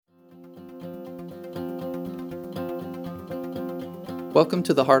Welcome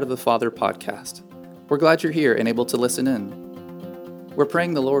to the Heart of the Father podcast. We're glad you're here and able to listen in. We're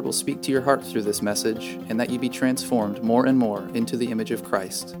praying the Lord will speak to your heart through this message and that you be transformed more and more into the image of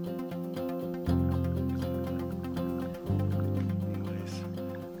Christ.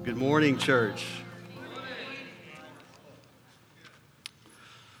 Good morning, church.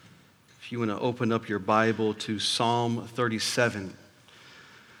 If you want to open up your Bible to Psalm 37.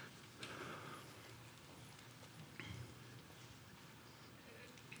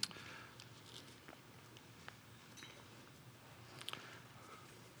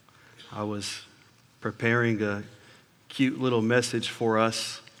 I was preparing a cute little message for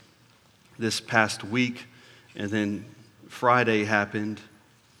us this past week, and then Friday happened.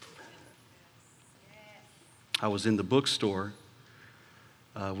 I was in the bookstore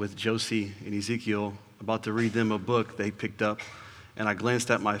with Josie and Ezekiel, about to read them a book they picked up, and I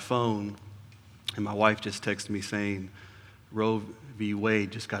glanced at my phone, and my wife just texted me saying, Roe v.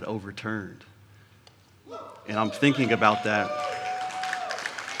 Wade just got overturned. And I'm thinking about that.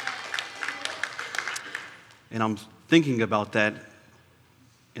 And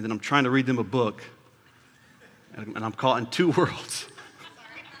then I'm trying to read them a book, and I'm caught in two worlds.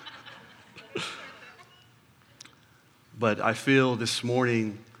 But I feel this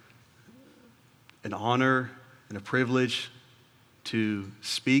morning an honor and a privilege to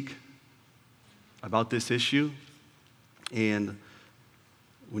speak about this issue. And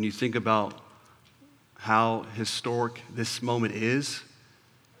when you think about how historic this moment is,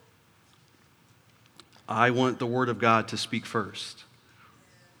 I want the Word of God to speak first.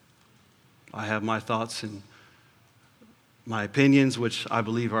 I have my thoughts and my opinions, which I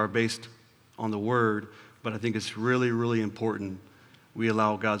believe are based on the Word, but I think it's really, really important we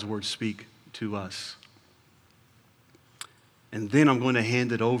allow God's Word speak to us. And then I'm going to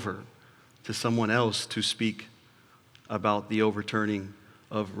hand it over to someone else to speak about the overturning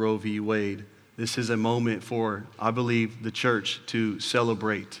of Roe v. Wade. This is a moment for, I believe, the church to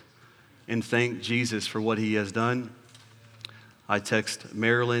celebrate and thank Jesus for what he has done. I texted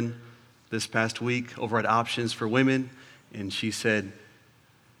Marilyn this past week over at Options for Women, and she said,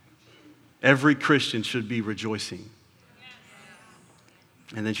 every Christian should be rejoicing.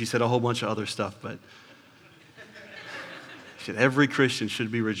 And then she said a whole bunch of other stuff, but she said every Christian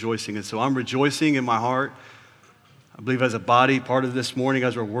should be rejoicing. And so I'm rejoicing in my heart. I believe as a body, part of this morning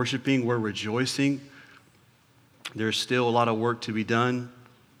as we're worshiping, we're rejoicing. There's still a lot of work to be done.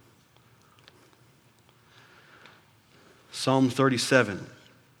 Psalm 37.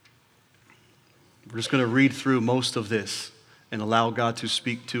 We're just going to read through most of this and allow God to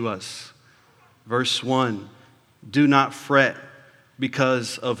speak to us. Verse 1, do not fret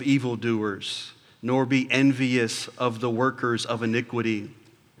because of evildoers, nor be envious of the workers of iniquity,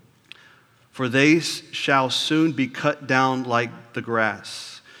 for they shall soon be cut down like the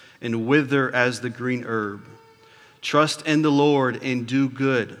grass and wither as the green herb. Trust in the Lord and do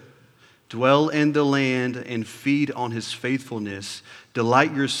good. Dwell in the land and feed on his faithfulness.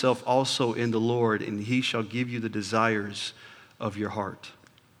 Delight yourself also in the Lord, and he shall give you the desires of your heart.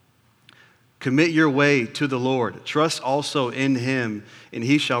 Commit your way to the Lord. Trust also in him, and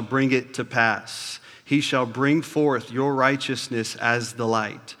he shall bring it to pass. He shall bring forth your righteousness as the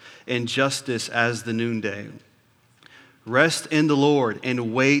light, and justice as the noonday. Rest in the Lord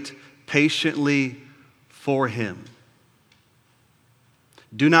and wait patiently for him.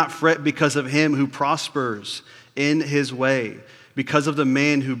 Do not fret because of him who prospers in his way, because of the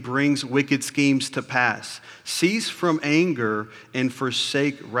man who brings wicked schemes to pass. Cease from anger and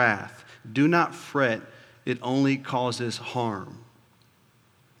forsake wrath. Do not fret, it only causes harm.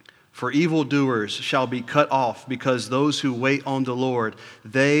 For evildoers shall be cut off, because those who wait on the Lord,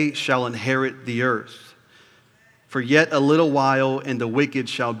 they shall inherit the earth. For yet a little while, and the wicked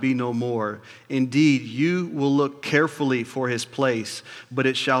shall be no more. Indeed, you will look carefully for his place, but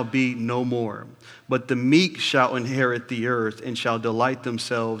it shall be no more. But the meek shall inherit the earth, and shall delight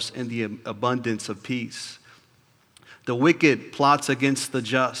themselves in the abundance of peace. The wicked plots against the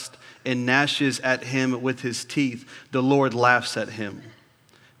just, and gnashes at him with his teeth. The Lord laughs at him.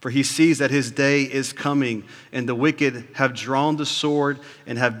 For he sees that his day is coming, and the wicked have drawn the sword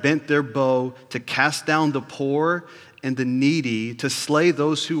and have bent their bow to cast down the poor and the needy, to slay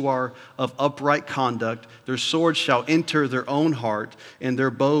those who are of upright conduct. Their swords shall enter their own heart, and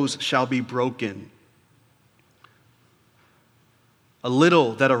their bows shall be broken. A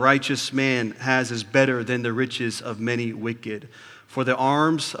little that a righteous man has is better than the riches of many wicked. For the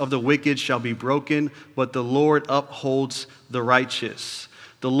arms of the wicked shall be broken, but the Lord upholds the righteous.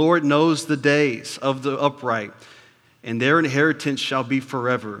 The Lord knows the days of the upright, and their inheritance shall be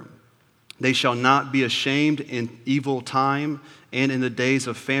forever. They shall not be ashamed in evil time, and in the days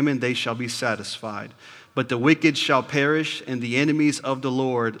of famine they shall be satisfied. But the wicked shall perish, and the enemies of the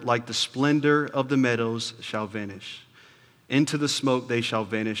Lord, like the splendor of the meadows, shall vanish. Into the smoke they shall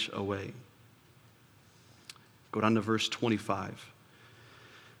vanish away. Go down to verse 25.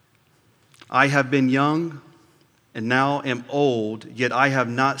 I have been young, and now am old, yet I have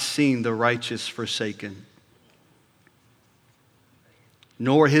not seen the righteous forsaken,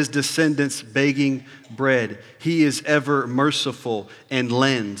 nor his descendants begging bread. He is ever merciful and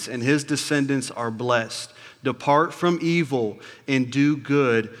lends, and his descendants are blessed. Depart from evil and do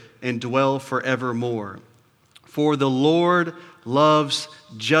good and dwell forevermore. For the Lord loves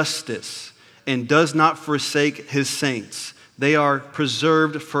justice and does not forsake his saints. They are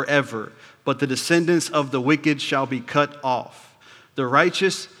preserved forever, but the descendants of the wicked shall be cut off. The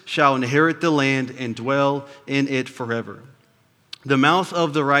righteous shall inherit the land and dwell in it forever. The mouth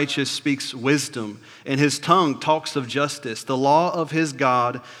of the righteous speaks wisdom, and his tongue talks of justice. The law of his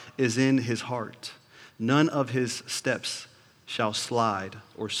God is in his heart. None of his steps shall slide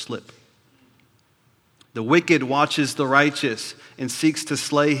or slip. The wicked watches the righteous and seeks to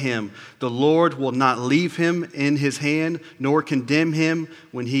slay him. The Lord will not leave him in his hand, nor condemn him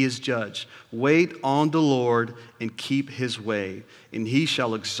when he is judged. Wait on the Lord and keep his way, and he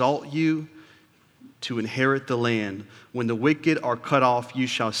shall exalt you to inherit the land. When the wicked are cut off, you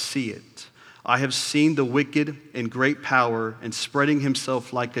shall see it. I have seen the wicked in great power and spreading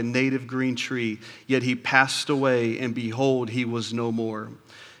himself like a native green tree. Yet he passed away, and behold, he was no more.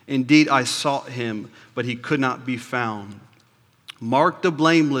 Indeed, I sought him, but he could not be found. Mark the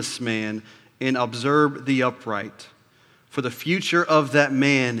blameless man and observe the upright, for the future of that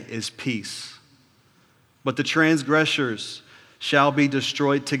man is peace. But the transgressors shall be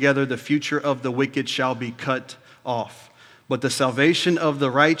destroyed together. The future of the wicked shall be cut off. But the salvation of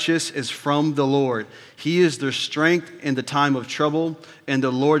the righteous is from the Lord. He is their strength in the time of trouble, and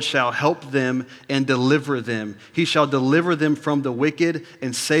the Lord shall help them and deliver them. He shall deliver them from the wicked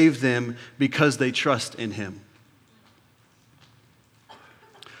and save them because they trust in him.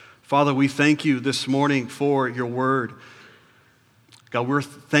 Father, we thank you this morning for your word. God, we're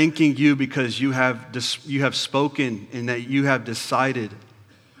thanking you because you have spoken and that you have decided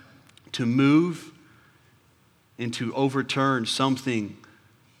to move and to overturn something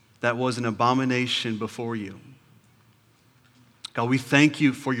that was an abomination before you. God, we thank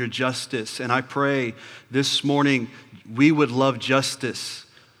you for your justice, and I pray this morning we would love justice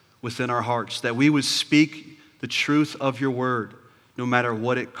within our hearts, that we would speak the truth of your word no matter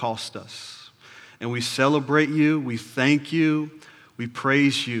what it cost us. And we celebrate you, we thank you, we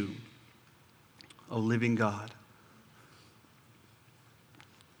praise you, O living God.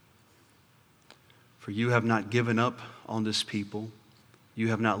 For you have not given up on this people. You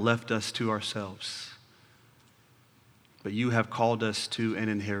have not left us to ourselves. But you have called us to an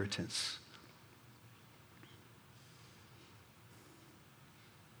inheritance.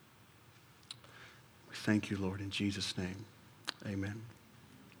 We thank you, Lord, in Jesus' name. Amen.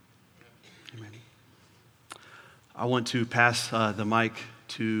 Amen. I want to pass the mic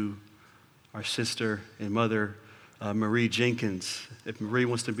to our sister and mother, Marie Jenkins. If Marie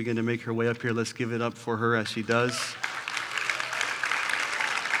wants to begin to make her way up here, let's give it up for her as she does.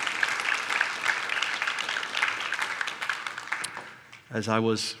 As I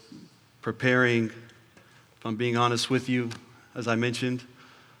was preparing, if I'm being honest with you, as I mentioned,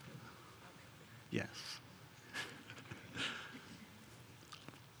 yes.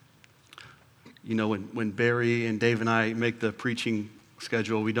 You know, when Barry and Dave and I make the preaching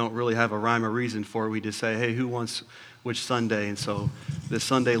schedule, we don't really have a rhyme or reason for it. We just say, hey, who wants which Sunday? And so this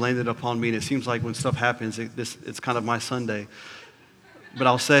Sunday landed upon me, and it seems like when stuff happens, it's kind of my Sunday. But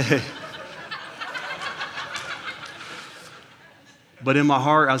I'll say, but in my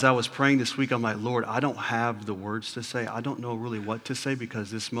heart, as I was praying this week, I'm like, Lord, I don't have the words to say. I don't know really what to say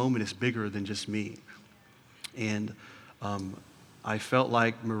because this moment is bigger than just me. And I felt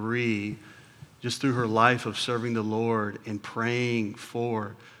like Marie, just through her life of serving the Lord and praying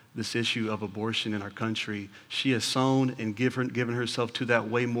for this issue of abortion in our country, she has sown and given herself to that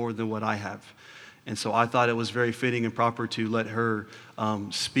way more than what I have. And so I thought it was very fitting and proper to let her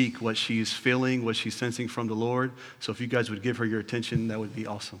speak what she's feeling, what she's sensing from the Lord. So if you guys would give her your attention, that would be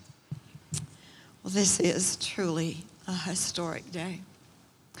awesome. Well, this is truly a historic day.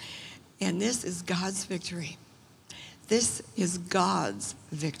 And this is God's victory. This is God's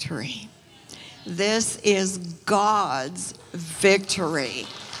victory. This is God's victory.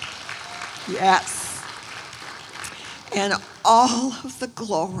 Yes. And all of the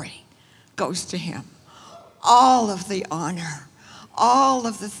glory goes to him. All of the honor, all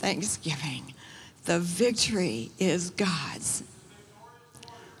of the thanksgiving. The victory is God's.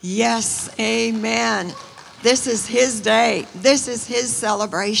 Yes, amen. This is his day. This is his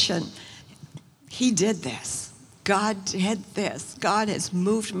celebration. He did this. God did this. God has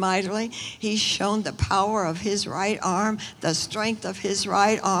moved mightily. He's shown the power of his right arm, the strength of his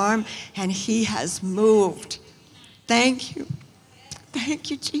right arm, and he has moved. Thank you. Thank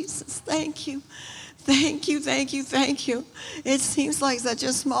you, Jesus. Thank you. Thank you, thank you, thank you. It seems like such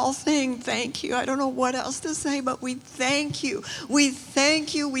a small thing. Thank you. I don't know what else to say, but we thank you. We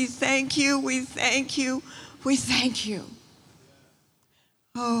thank you. We thank you. We thank you. We thank you.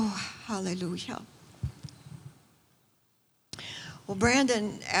 Oh, hallelujah. Well,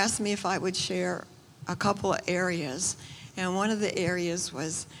 Brandon asked me if I would share a couple of areas, and one of the areas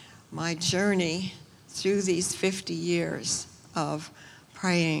was my journey through these 50 years of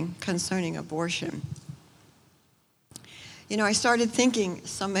praying concerning abortion. You know, I started thinking,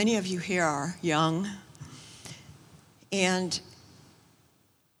 so many of you here are young, and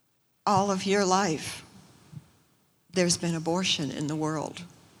all of your life, there's been abortion in the world.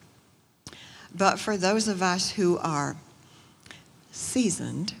 But for those of us who are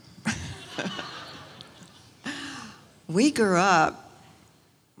seasoned, we grew up,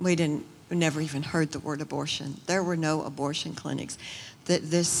 we never even heard the word abortion. There were no abortion clinics.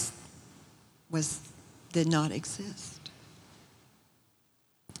 This did not exist.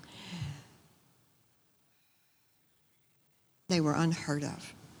 They were unheard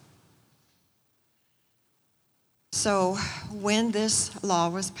of. So when this law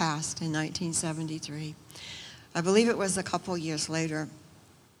was passed in 1973, I believe it was a couple years later,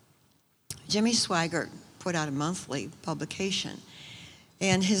 Jimmy Swaggart put out a monthly publication,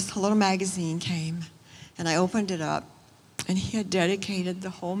 and his little magazine came, and I opened it up, and he had dedicated the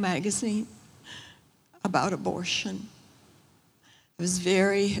whole magazine about abortion. It was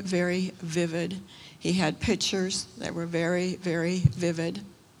very, very vivid. He had pictures that were very, very vivid.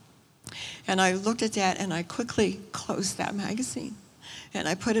 And I looked at that, and I quickly closed that magazine. And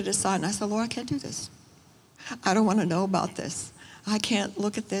I put it aside, and I said, Lord, I can't do this. I don't want to know about this. I can't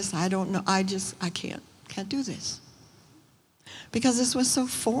look at this. I don't know. I can't do this. Because this was so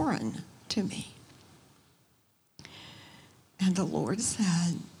foreign to me. And the Lord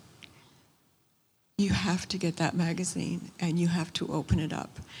said, you have to get that magazine, and you have to open it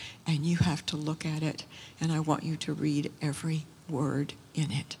up, and you have to look at it, and I want you to read every word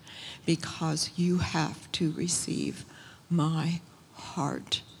in it, because you have to receive my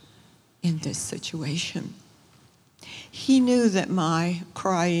heart in this situation. He knew that my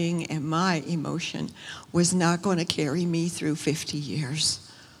crying and my emotion was not going to carry me through 50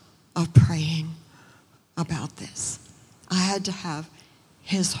 years of praying about this. I had to have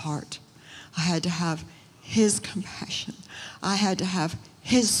his heart. I had to have his compassion. I had to have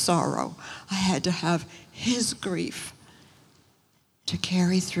his sorrow. I had to have his grief to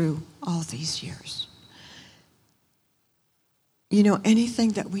carry through all these years. You know,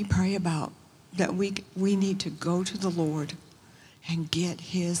 anything that we pray about, that we need to go to the Lord and get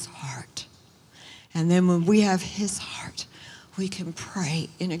his heart. And then when we have his heart, we can pray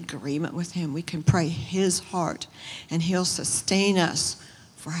in agreement with him. We can pray his heart, and he'll sustain us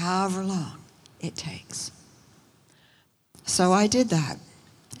for however long it takes. So I did that,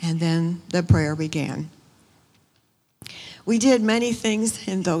 and then the prayer began. We did many things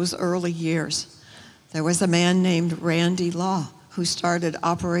in those early years. There was a man named Randy Law who started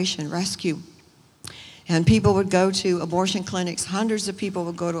Operation Rescue. And people would go to abortion clinics. Hundreds of people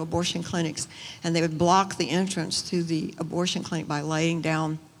would go to abortion clinics, and they would block the entrance to the abortion clinic by laying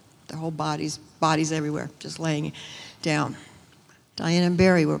down their whole bodies everywhere, just laying down. Diane and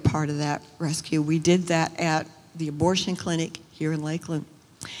Barry were part of that rescue. We did that at the abortion clinic here in Lakeland.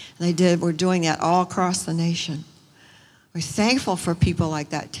 And we're doing that all across the nation. We're thankful for people like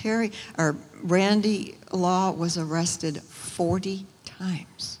that. Randy Law was arrested 40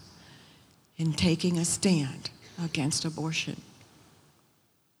 times. In taking a stand against abortion.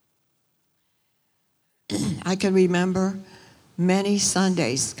 I can remember many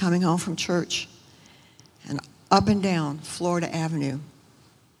Sundays coming home from church, and up and down Florida Avenue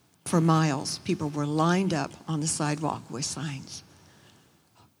for miles, people were lined up on the sidewalk with signs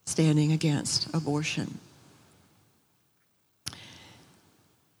standing against abortion.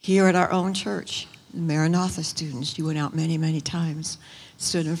 Here at our own church, the Maranatha students, you went out many, many times,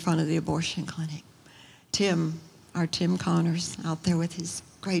 stood in front of the abortion clinic. Our Tim Connors, out there with his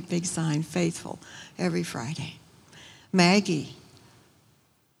great big sign, faithful, every Friday. Maggie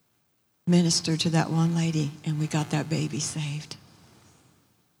ministered to that one lady, and we got that baby saved.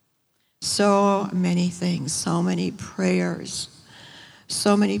 So many things, so many prayers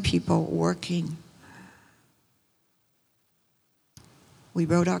So many people working. We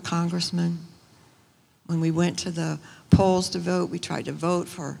wrote our congressman. When we went to the polls to vote, we tried to vote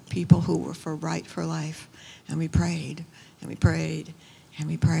for people who were for right for life. And we prayed, and we prayed, and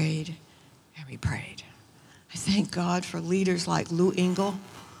we prayed, and we prayed. I thank God for leaders like Lou Engle.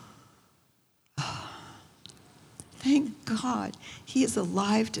 Thank God he is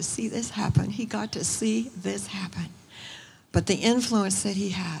alive to see this happen. He got to see this happen. But the influence that he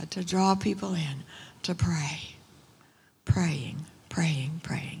had to draw people in to pray, praying, praying,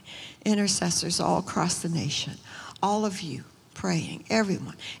 praying. Intercessors all across the nation, all of you praying,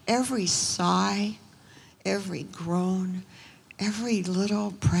 everyone. Every sigh, every groan, every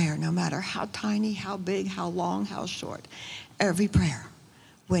little prayer, no matter how tiny, how big, how long, how short, every prayer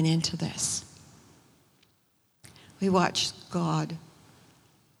went into this. We watched God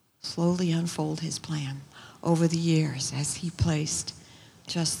slowly unfold his plan over the years as he placed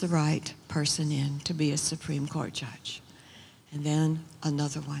just the right person in to be a Supreme Court judge. And then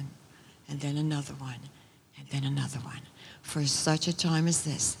another one, and then another one, and then another one. For such a time as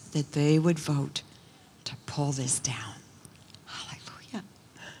this, that they would vote to pull this down. Hallelujah.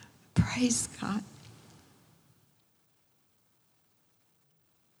 Praise God.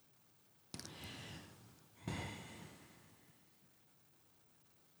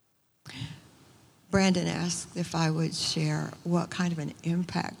 Brandon asked if I would share what kind of an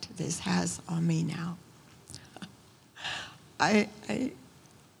impact this has on me now. I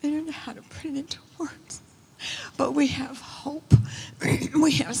don't know how to put it into words, but we have hope.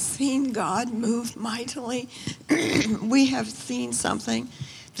 We have seen God move mightily. We have seen something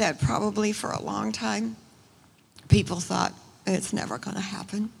that probably for a long time people thought it's never going to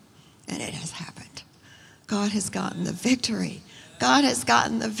happen, and it has happened. God has gotten the victory. God has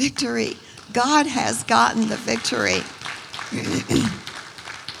gotten the victory. God has gotten the victory.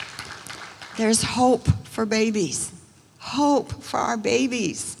 There's hope for babies. Hope for our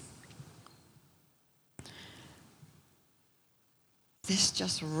babies. This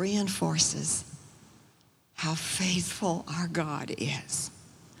just reinforces how faithful our God is.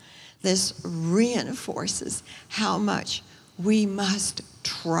 This reinforces how much we must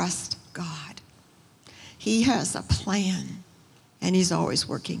trust God. He has a plan, and he's always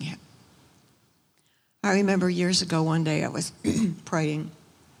working it. I remember years ago, one day I was praying,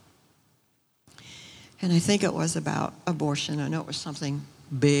 and I think it was about abortion. I know it was something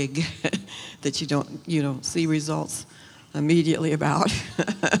big that you don't see results immediately about.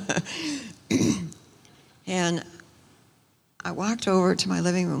 And I walked over to my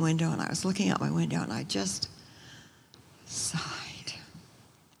living room window, and I was looking out my window, and I just sighed.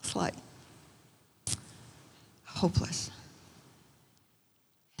 It's like hopeless.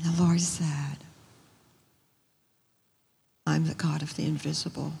 And the Lord said, I'm the God of the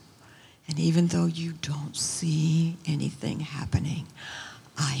invisible. And even though you don't see anything happening,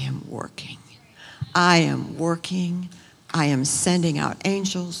 I am working. I am working. I am sending out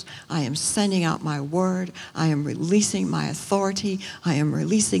angels. I am sending out my word. I am releasing my authority. I am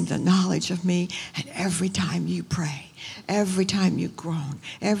releasing the knowledge of me. And every time you pray, every time you groan,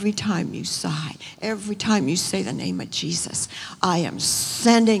 every time you sigh, every time you say the name of Jesus, I am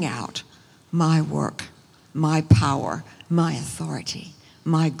sending out my work, my power, my authority,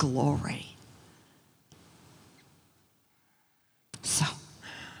 my glory. So,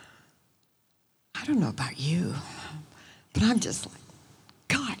 I don't know about you, but I'm just like,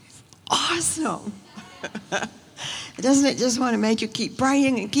 God is awesome. Doesn't it just want to make you keep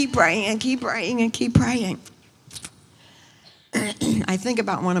praying and keep praying and keep praying and keep praying? I think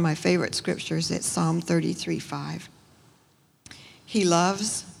about one of my favorite scriptures. It's Psalm 33:5. He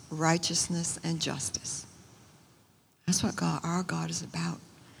loves righteousness and justice. That's what our God is about.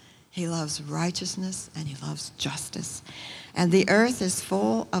 He loves righteousness and he loves justice. And the earth is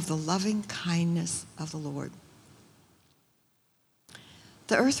full of the loving kindness of the Lord.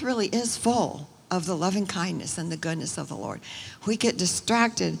 The earth really is full of the loving kindness and the goodness of the Lord. We get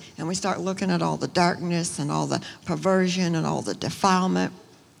distracted and we start looking at all the darkness and all the perversion and all the defilement.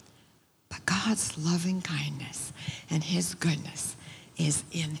 But God's loving kindness and his goodness is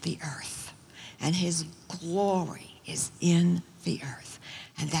in the earth. And his glory is in the earth.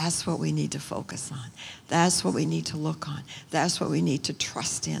 And that's what we need to focus on. That's what we need to look on. That's what we need to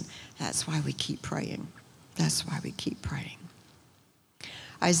trust in. That's why we keep praying. That's why we keep praying.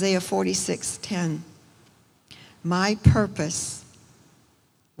 Isaiah 46:10. My purpose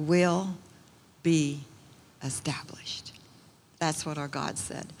will be established. That's what our God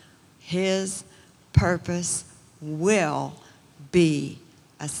said. His purpose will be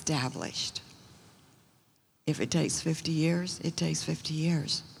established. If it takes 50 years, it takes 50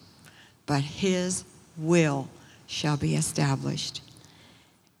 years. But his will shall be established,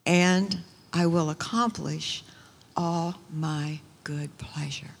 and I will accomplish all my good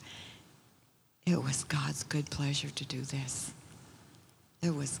pleasure. It was God's good pleasure to do this.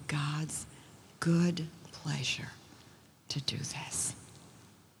 It was God's good pleasure to do this.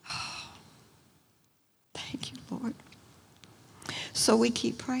 Oh, thank you, Lord. So we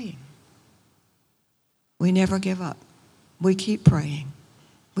keep praying. We never give up. We keep praying.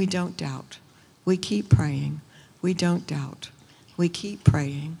 We don't doubt. We keep praying. We don't doubt. We keep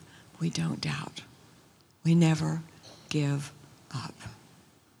praying. We don't doubt. We never give up.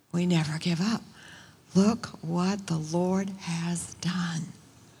 We never give up. Look what the Lord has done.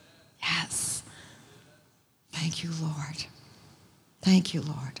 Yes. Thank you, Lord. Thank you,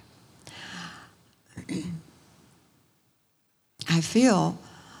 Lord. I feel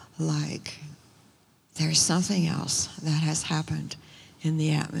like there's something else that has happened in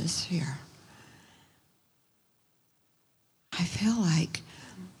the atmosphere. I feel like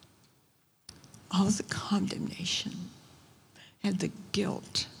all the condemnation and the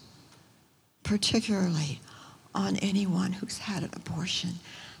guilt, particularly on anyone who's had an abortion,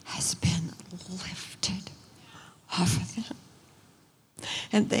 has been lifted off of them.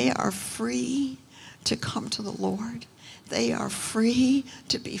 And they are free to come to the Lord. They are free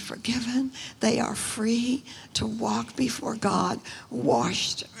to be forgiven. They are free to walk before God,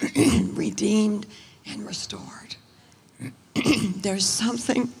 washed, redeemed, and restored. There's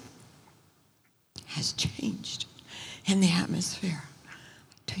something has changed in the atmosphere.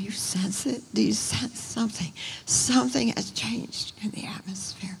 Do you sense it? Do you sense something? Something has changed in the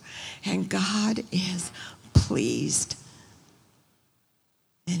atmosphere. And God is pleased.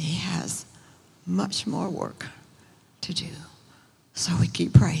 And he has much more work to do. So we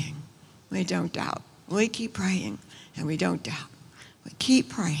keep praying. We don't doubt. We keep praying and we don't doubt. We keep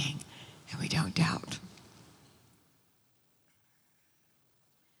praying and we don't doubt.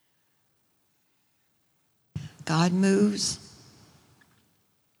 God moves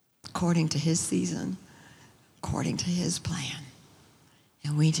according to his season, according to his plan.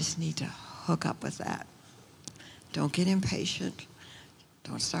 And we just need to hook up with that. Don't get impatient.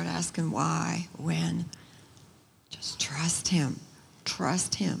 Don't start asking why, when. Just trust him.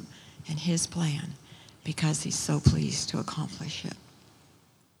 Trust him and his plan, because he's so pleased to accomplish it.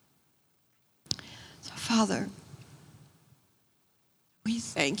 So, Father, we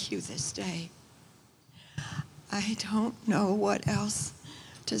thank you this day. I don't know what else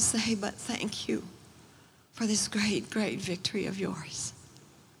to say, but thank you for this great, great victory of yours.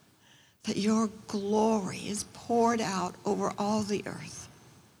 That your glory is poured out over all the earth.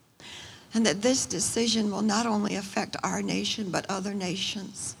 And that this decision will not only affect our nation, but other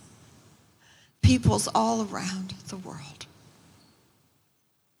nations, peoples all around the world.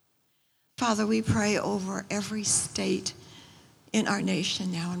 Father, we pray over every state in our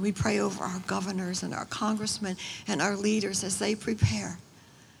nation now, and we pray over our governors and our congressmen and our leaders as they prepare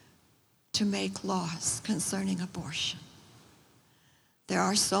to make laws concerning abortion. There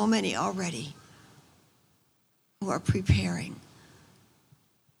are so many already who are preparing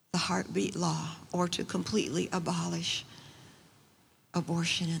the heartbeat law or to completely abolish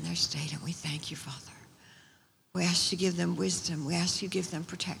abortion in their state, and we thank you, Father. We ask you to give them wisdom. We ask you to give them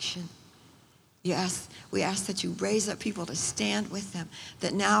protection. We ask that you raise up people to stand with them,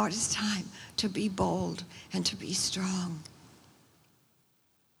 that now it is time to be bold and to be strong.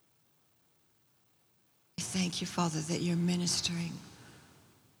 We thank you, Father, that you're ministering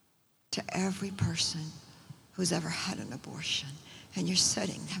to every person who's ever had an abortion, and you're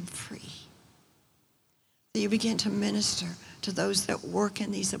setting them free. That you begin to minister to those that work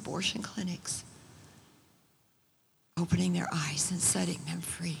in these abortion clinics, opening their eyes and setting them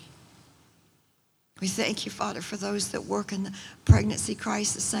free. We thank you, Father, for those that work in the pregnancy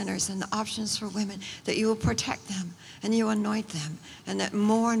crisis centers and the options for women, that you will protect them and you anoint them, and that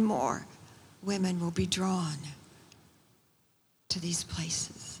more and more women will be drawn to these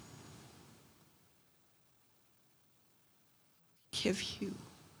places. Give you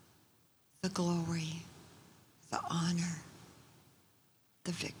the glory, the honor,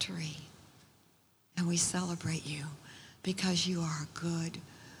 the victory. And we celebrate you because you are a good,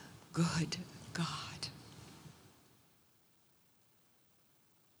 good God.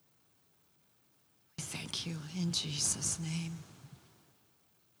 We thank you in Jesus' name.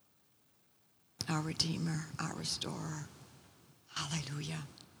 Our Redeemer, our Restorer. Hallelujah.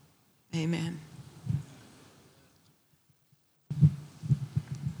 Amen. Can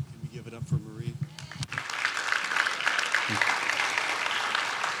we give it up for Marie?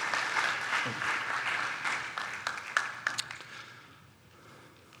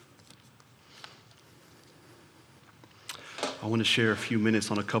 I want to share a few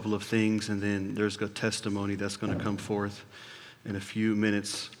minutes on a couple of things, and then there's a testimony that's going to come forth in a few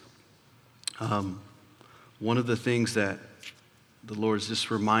minutes. One of the things that the Lord is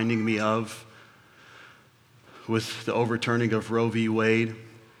just reminding me of with the overturning of Roe v. Wade,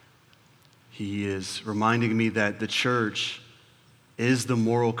 He is reminding me that the church is the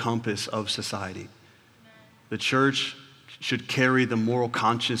moral compass of society. The church should carry the moral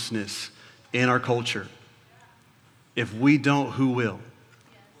consciousness in our culture. If we don't, who will?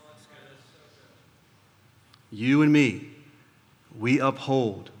 You and me, we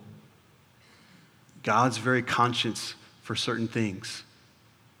uphold God's very conscience for certain things,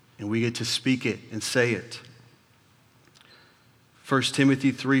 and we get to speak it and say it. 1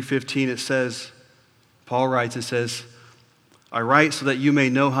 Timothy 3:15, it says, Paul writes, it says, I write so that you may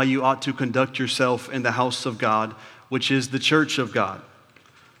know how you ought to conduct yourself in the house of God, which is the church of God,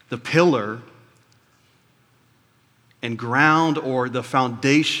 the pillar and ground or the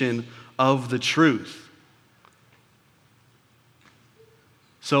foundation of the truth.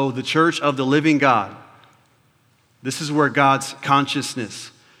 So the church of the living God, this is where God's consciousness,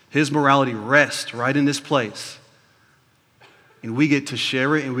 His morality rests right in this place. And we get to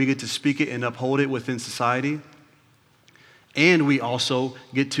share it and we get to speak it and uphold it within society. And we also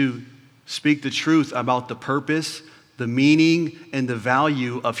get to speak the truth about the purpose, the meaning, and the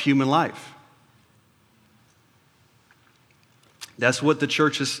value of human life. That's what the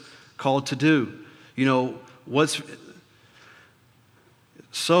church is called to do. You know, what's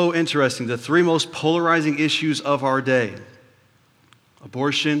so interesting, the three most polarizing issues of our day: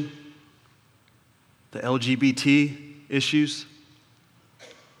 abortion, the LGBT issues,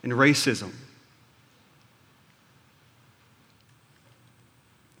 and racism.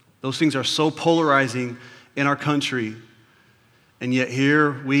 Those things are so polarizing in our country, and yet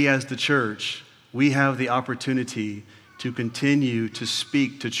here we as the church, we have the opportunity to continue to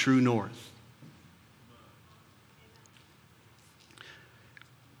speak to true north.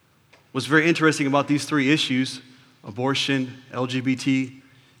 What's very interesting about these three issues, abortion,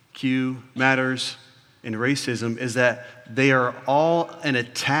 LGBTQ matters, and racism, is that they are all an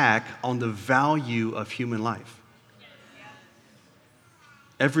attack on the value of human life.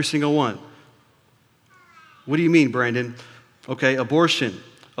 Every single one. What do you mean, Brandon? Okay, abortion.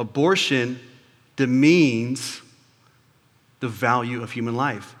 Abortion demeans the value of human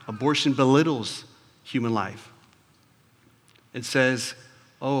life. Abortion belittles human life. It says,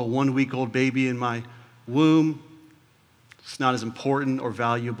 oh, a 1-week-old baby in my womb, it's not as important or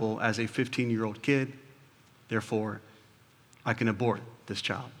valuable as a 15-year-old kid. Therefore, I can abort this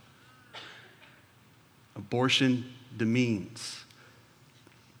child. Abortion demeans.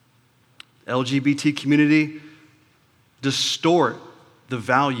 LGBT community distort the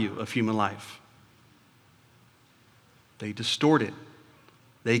value of human life. They distort it.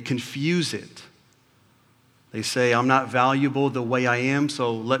 They confuse it. They say, I'm not valuable the way I am,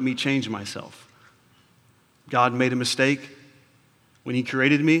 so let me change myself. God made a mistake when He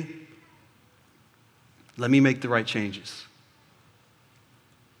created me. Let me make the right changes.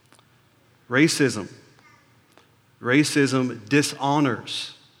 Racism. Racism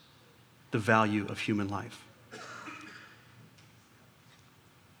dishonors the value of human life.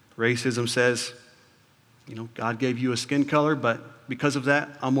 Racism says, you know, God gave you a skin color, but because of that,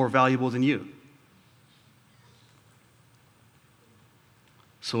 I'm more valuable than you.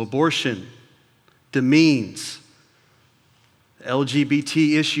 So abortion demeans,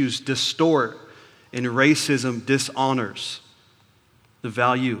 LGBT issues distort, and racism dishonors the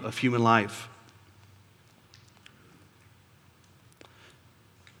value of human life.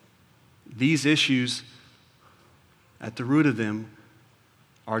 These issues, at the root of them,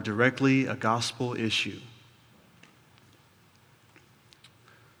 are directly a gospel issue.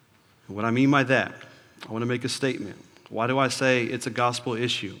 And what I mean by that, I want to make a statement. Why do I say it's a gospel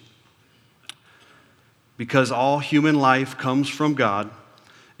issue? Because all human life comes from God,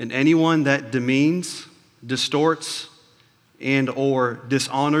 and anyone that demeans, distorts, and or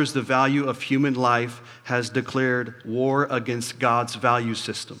dishonors the value of human life has declared war against God's value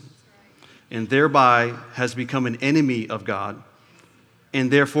system, and thereby has become an enemy of God, and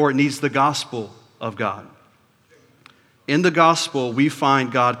therefore it needs the gospel of God. In the gospel, we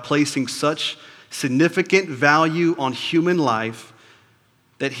find God placing such significant value on human life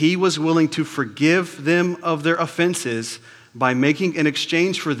that He was willing to forgive them of their offenses by making an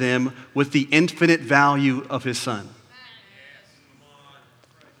exchange for them with the infinite value of His Son.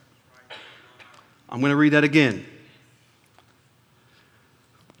 I'm going to read that again.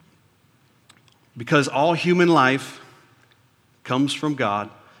 Because all human life comes from God,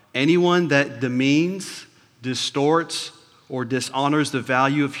 anyone that demeans, distorts, or dishonors the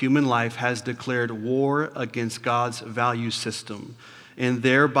value of human life has declared war against God's value system and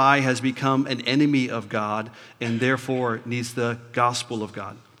thereby has become an enemy of God and therefore needs the gospel of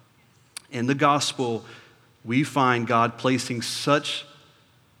God. In the gospel, we find God placing such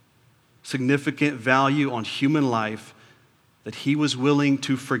significant value on human life that he was willing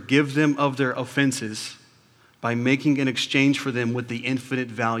to forgive them of their offenses by making an exchange for them with the infinite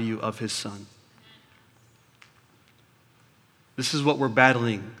value of his son. This is what we're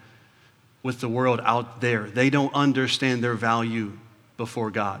battling with the world out there. They don't understand their value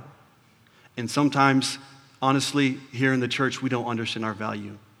before God. And sometimes, honestly, here in the church, we don't understand our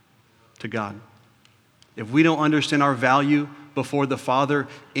value to God. If we don't understand our value before the Father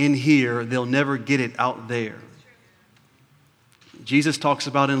in here, they'll never get it out there. Jesus talks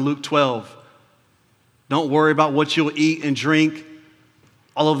about in Luke 12, don't worry about what you'll eat and drink,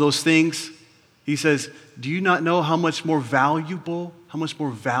 all of those things. He says, do you not know how much more value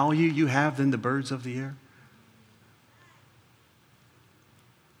you have than the birds of the air?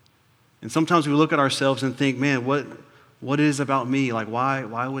 And sometimes we look at ourselves and think, man, what is about me? Like,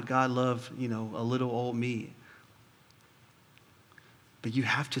 why would God love, a little old me? But you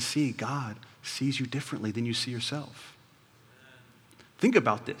have to see God sees you differently than you see yourself. Think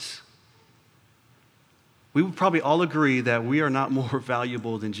about this. We would probably all agree that we are not more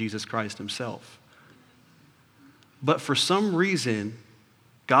valuable than Jesus Christ himself. But for some reason,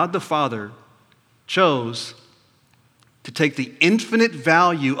 God the Father chose to take the infinite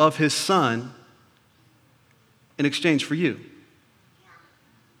value of his son in exchange for you,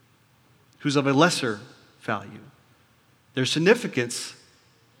 who's of a lesser value. There's significance,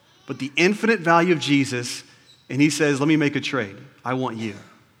 but the infinite value of Jesus, and he says, let me make a trade. I want you.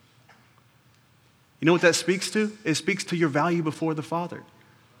 You know what that speaks to? It speaks to your value before the Father.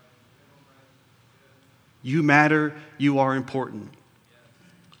 You matter, you are important.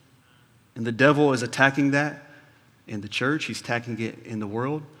 And the devil is attacking that in the church, he's attacking it in the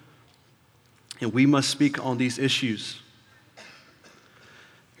world. And we must speak on these issues.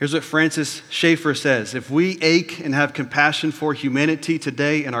 Here's what Francis Schaeffer says. If we ache and have compassion for humanity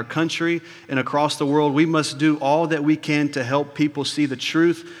today in our country and across the world, we must do all that we can to help people see the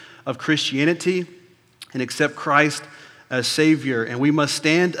truth of Christianity and accept Christ as Savior. And we must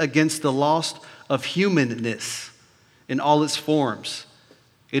stand against the loss of humanness in all its forms.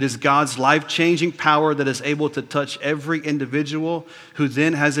 It is God's life-changing power that is able to touch every individual who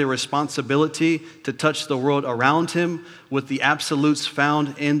then has a responsibility to touch the world around him with the absolutes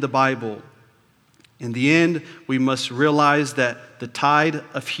found in the Bible. In the end, we must realize that the tide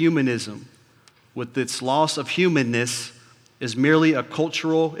of humanism, with its loss of humanness, is not merely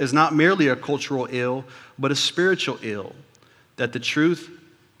a cultural ill, but a spiritual ill that the truth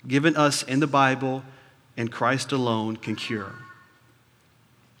given us in the Bible and Christ alone can cure.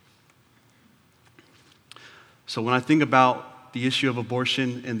 So when I think about the issue of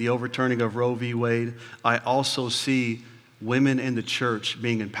abortion and the overturning of Roe v. Wade, I also see women in the church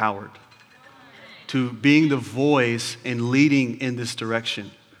being empowered to being the voice and leading in this direction.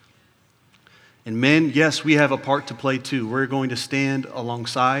 And men, yes, we have a part to play too. We're going to stand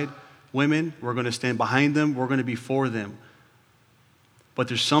alongside women. We're going to stand behind them. We're going to be for them. But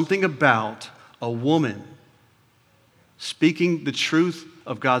there's something about a woman speaking the truth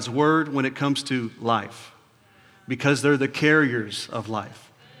of God's word when it comes to life, because they're the carriers of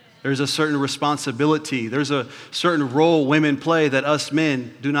life. There's a certain responsibility. There's a certain role women play that us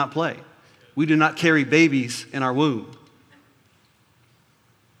men do not play. We do not carry babies in our womb.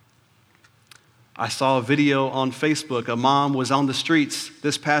 I saw a video on Facebook. A mom was on the streets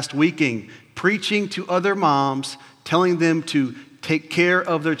this past weekend preaching to other moms, telling them to take care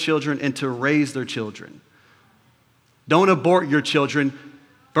of their children and to raise their children. Don't abort your children.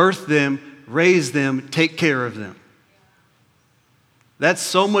 Birth them, raise them, take care of them. That's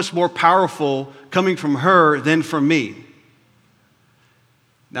so much more powerful coming from her than from me.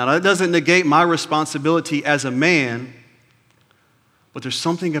 Now, that doesn't negate my responsibility as a man, but there's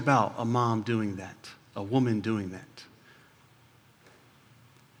something about a mom doing that, a woman doing that.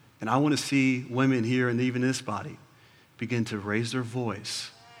 And I want to see women here and even this body begin to raise their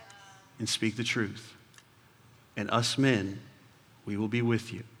voice and speak the truth. And us men, we will be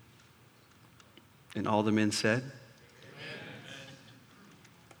with you. And all the men said?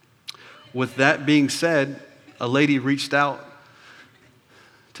 With that being said, a lady reached out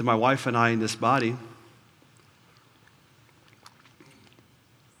to my wife and I in this body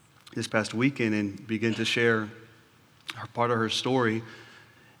this past weekend and began to share part of her story,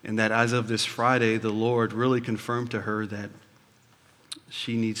 and that as of this Friday, the Lord really confirmed to her that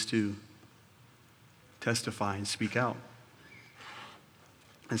she needs to testify and speak out.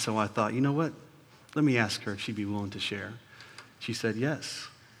 And so I thought, you know what? Let me ask her if she'd be willing to share. She said yes.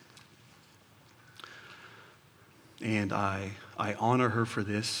 And I honor her for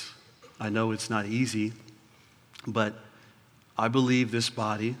this. I know it's not easy, but I believe this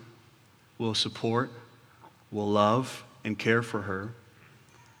body will support, will love, and care for her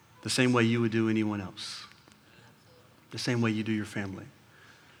the same way you would do anyone else, the same way you do your family.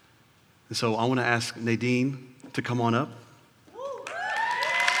 And so I want to ask Nadine to come on up.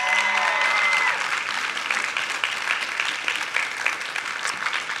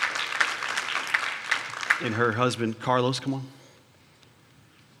 And her husband, Carlos, come on.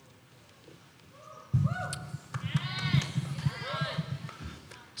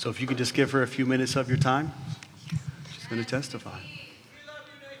 So if you could just give her a few minutes of your time, she's going to testify.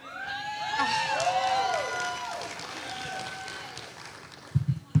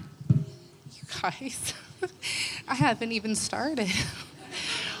 You guys, I haven't even started.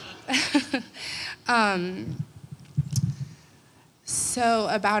 So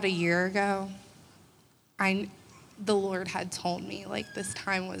about a year ago, the Lord had told me like this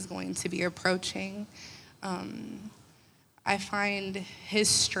time was going to be approaching. I find his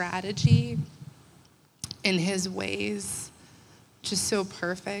strategy and his ways just so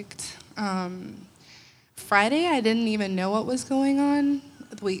perfect. Friday, I didn't even know what was going on.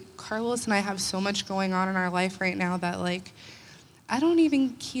 Carlos and I have so much going on in our life right now that like, I don't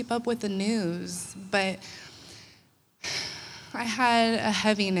even keep up with the news, but I had a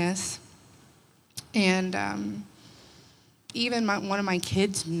heaviness. And even one of my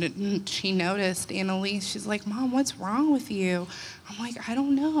kids, she noticed, Annalise, she's like, Mom, what's wrong with you? I'm like, I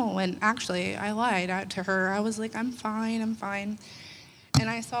don't know. And actually, I lied to her. I was like, I'm fine. And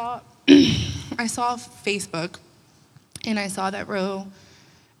I saw Facebook, and I saw that Roe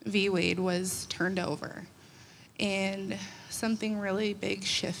v. Wade was turned over. And something really big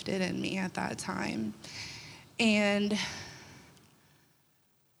shifted in me at that time. And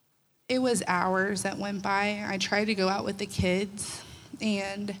it was hours that went by. I tried to go out with the kids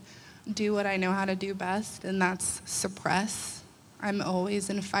and do what I know how to do best, and that's suppress. I'm always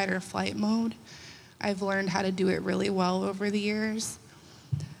in fight or flight mode. I've learned how to do it really well over the years.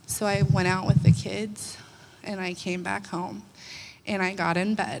 So I went out with the kids, and I came back home, and I got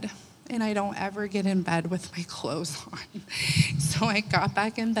in bed. And I don't ever get in bed with my clothes on. So I got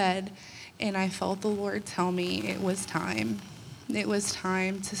back in bed, and I felt the Lord tell me it was time. It was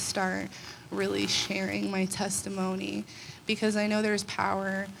time to start really sharing my testimony, because I know there's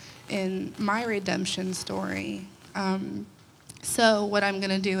power in my redemption story. So what I'm going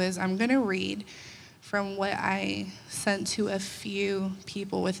to do is I'm going to read from what I sent to a few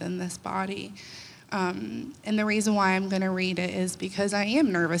people within this body. And the reason why I'm going to read it is because I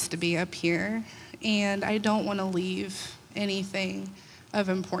am nervous to be up here, and I don't want to leave anything of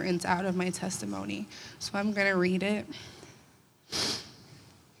importance out of my testimony. So I'm going to read it.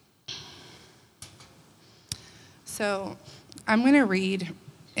 So I'm going to read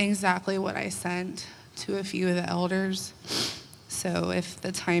exactly what I sent to a few of the elders. So if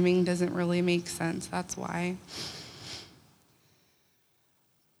the timing doesn't really make sense, that's why.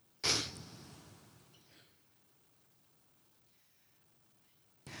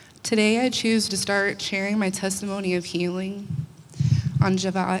 Today I choose to start sharing my testimony of healing on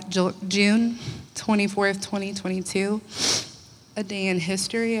June 24th, 2022. A day in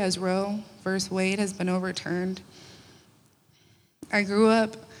history as Roe v. Wade has been overturned. I grew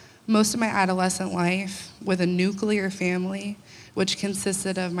up most of my adolescent life with a nuclear family, which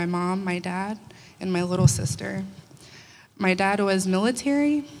consisted of my mom, my dad, and my little sister. My dad was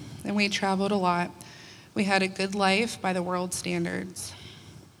military, and we traveled a lot. We had a good life by the world standards.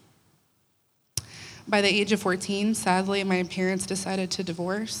 By the age of 14, sadly, my parents decided to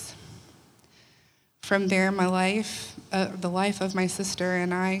divorce. From there, my life, the life of my sister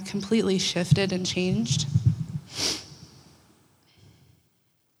and I completely shifted and changed.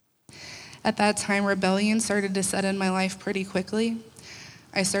 At that time, rebellion started to set in my life pretty quickly.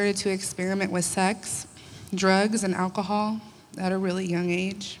 I started to experiment with sex, drugs, and alcohol at a really young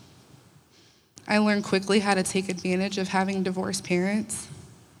age. I learned quickly how to take advantage of having divorced parents.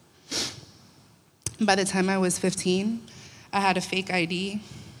 By the time I was 15, I had a fake ID.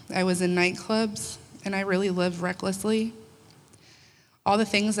 I was in nightclubs, and I really lived recklessly. All the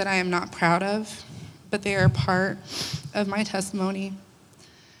things that I am not proud of, but they are part of my testimony.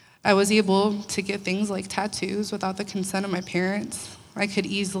 I was able to get things like tattoos without the consent of my parents. I could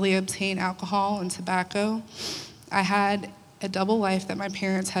easily obtain alcohol and tobacco. I had a double life that my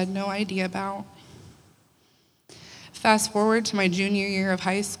parents had no idea about. Fast forward to my junior year of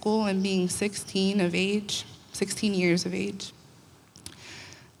high school and being 16 years of age.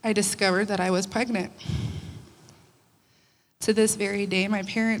 I discovered that I was pregnant. To this very day, my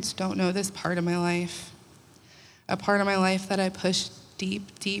parents don't know this part of my life, a part of my life that I pushed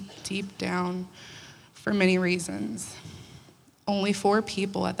deep, deep, deep down for many reasons. Only 4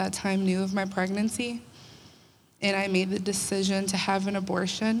 people at that time knew of my pregnancy, and I made the decision to have an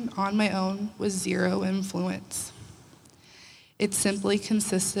abortion on my own with 0 influence. It simply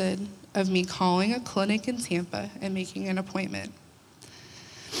consisted of me calling a clinic in Tampa and making an appointment.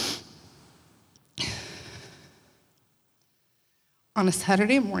 On a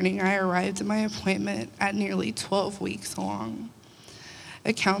Saturday morning, I arrived at my appointment at nearly 12 weeks along.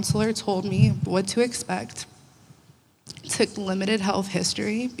 A counselor told me what to expect, took limited health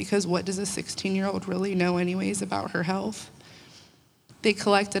history, because what does a 16-year-old really know anyways about her health? They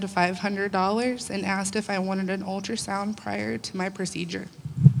collected $500 and asked if I wanted an ultrasound prior to my procedure.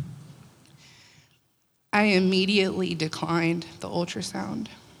 I immediately declined the ultrasound.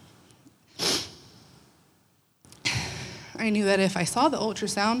 I knew that if I saw the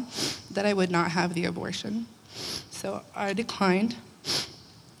ultrasound, that I would not have the abortion. So I declined.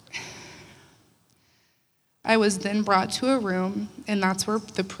 I was then brought to a room, and that's where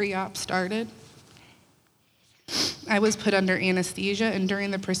the pre-op started. I was put under anesthesia, and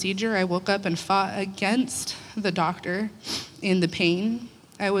during the procedure, I woke up and fought against the doctor in the pain.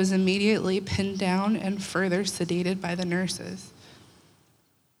 I was immediately pinned down and further sedated by the nurses.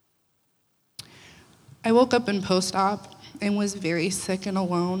 I woke up in post-op and was very sick and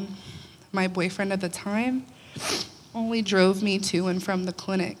alone. My boyfriend at the time only drove me to and from the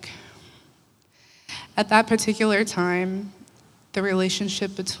clinic. At that particular time, the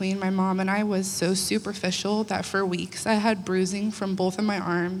relationship between my mom and I was so superficial that for weeks I had bruising from both of my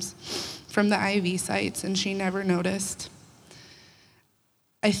arms from the IV sites, and she never noticed.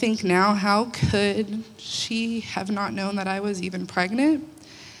 I think now, how could she have not known that I was even pregnant?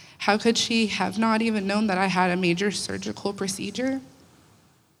 How could she have not even known that I had a major surgical procedure?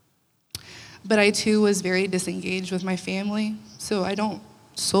 But I too was very disengaged with my family, so I don't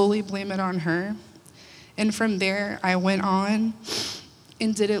solely blame it on her. And from there, I went on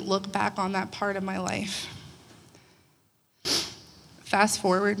and didn't look back on that part of my life. Fast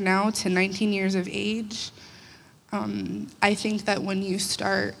forward now to 19 years of age. I think that when you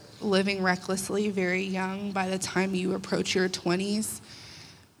start living recklessly very young, by the time you approach your 20s,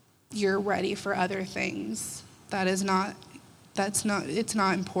 you're ready for other things. It's not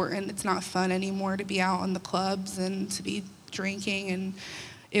important. It's not fun anymore to be out in the clubs and to be drinking, and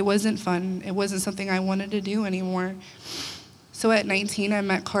it wasn't fun. It wasn't something I wanted to do anymore. So at 19, I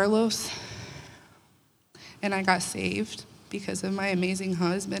met Carlos, and I got saved because of my amazing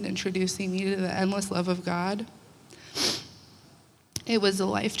husband introducing me to the endless love of God. It was a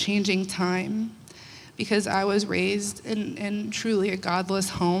life-changing time because I was raised in truly a godless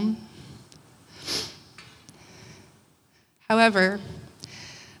home. However,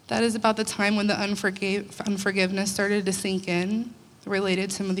 that is about the time when the unforgiveness started to sink in, related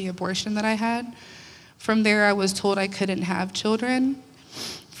to some of the abortion that I had. From there, I was told I couldn't have children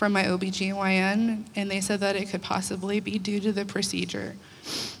from my OBGYN, and they said that it could possibly be due to the procedure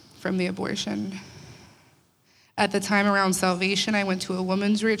from the abortion. At the time around salvation, I went to a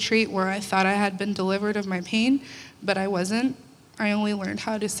women's retreat where I thought I had been delivered of my pain, but I wasn't. I only learned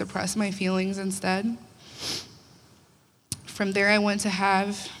how to suppress my feelings instead. From there, I went to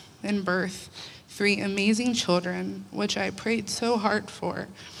have and birth 3 amazing children, which I prayed so hard for.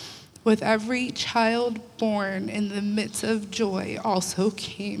 With every child born in the midst of joy also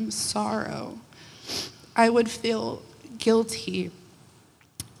came sorrow. I would feel guilty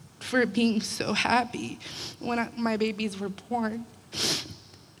for being so happy when my babies were born,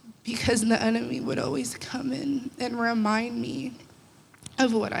 because the enemy would always come in and remind me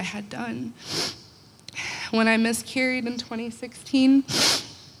of what I had done. When I miscarried in 2016,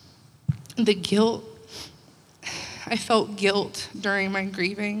 I felt guilt during my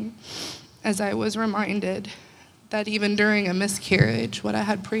grieving, as I was reminded that even during a miscarriage, what I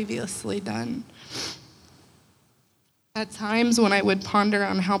had previously done. At times when I would ponder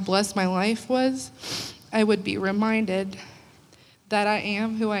on how blessed my life was, I would be reminded that I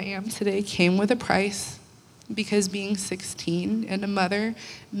am who I am today came with a price, because being 16 and a mother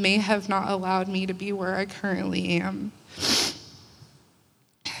may have not allowed me to be where I currently am.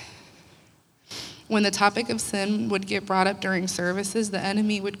 When the topic of sin would get brought up during services, the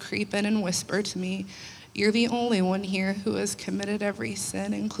enemy would creep in and whisper to me, "You're the only one here who has committed every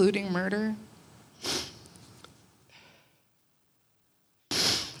sin, including murder."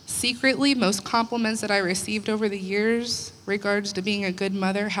 Secretly, most compliments that I received over the years regards to being a good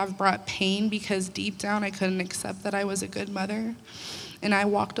mother have brought pain, because deep down I couldn't accept that I was a good mother. and I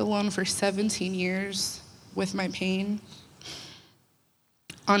walked alone for 17 years with my pain.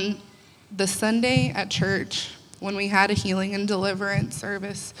 On the Sunday at church, when we had a healing and deliverance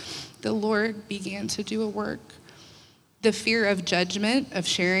service, the Lord began to do a work. The fear of judgment, of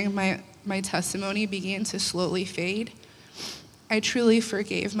sharing my testimony, began to slowly fade. I truly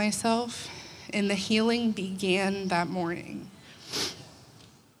forgave myself, and the healing began that morning.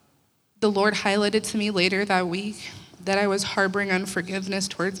 The Lord highlighted to me later that week that I was harboring unforgiveness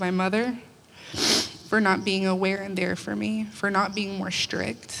towards my mother for not being aware and there for me, for not being more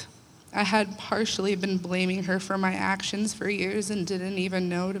strict. I had partially been blaming her for my actions for years and didn't even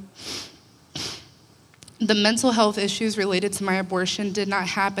know. The mental health issues related to my abortion did not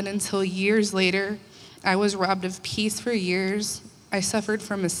happen until years later. I was robbed of peace for years. I suffered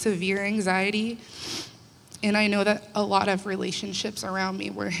from a severe anxiety, and I know that a lot of relationships around me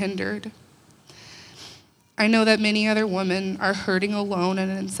were hindered. I know that many other women are hurting alone and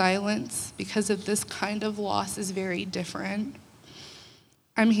in silence because of this kind of loss is very different.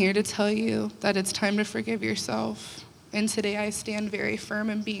 I'm here to tell you that it's time to forgive yourself. And today I stand very firm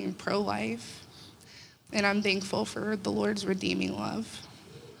in being pro-life. And I'm thankful for the Lord's redeeming love.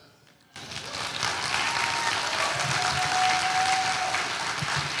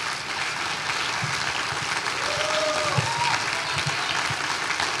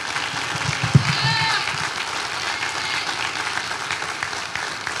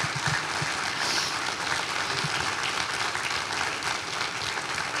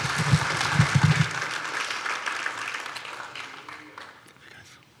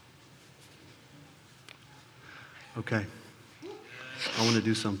 Okay. I want to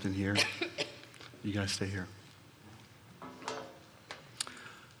do something here. You guys stay here.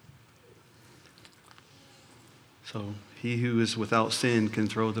 So, he who is without sin can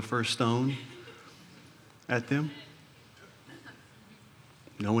throw the first stone at them.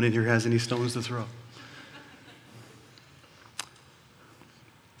 No one in here has any stones to throw.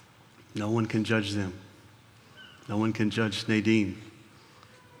 No one can judge them. No one can judge Nadine,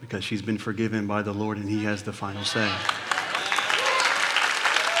 because she's been forgiven by the Lord and he has the final say.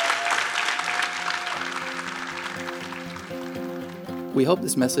 We hope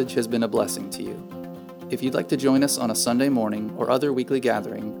this message has been a blessing to you. If you'd like to join us on a Sunday morning or other weekly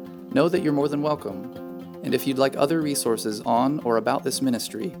gathering, know that you're more than welcome. And if you'd like other resources on or about this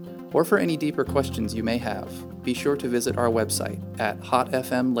ministry, or for any deeper questions you may have, be sure to visit our website at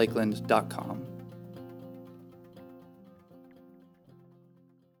hotfmlakeland.com.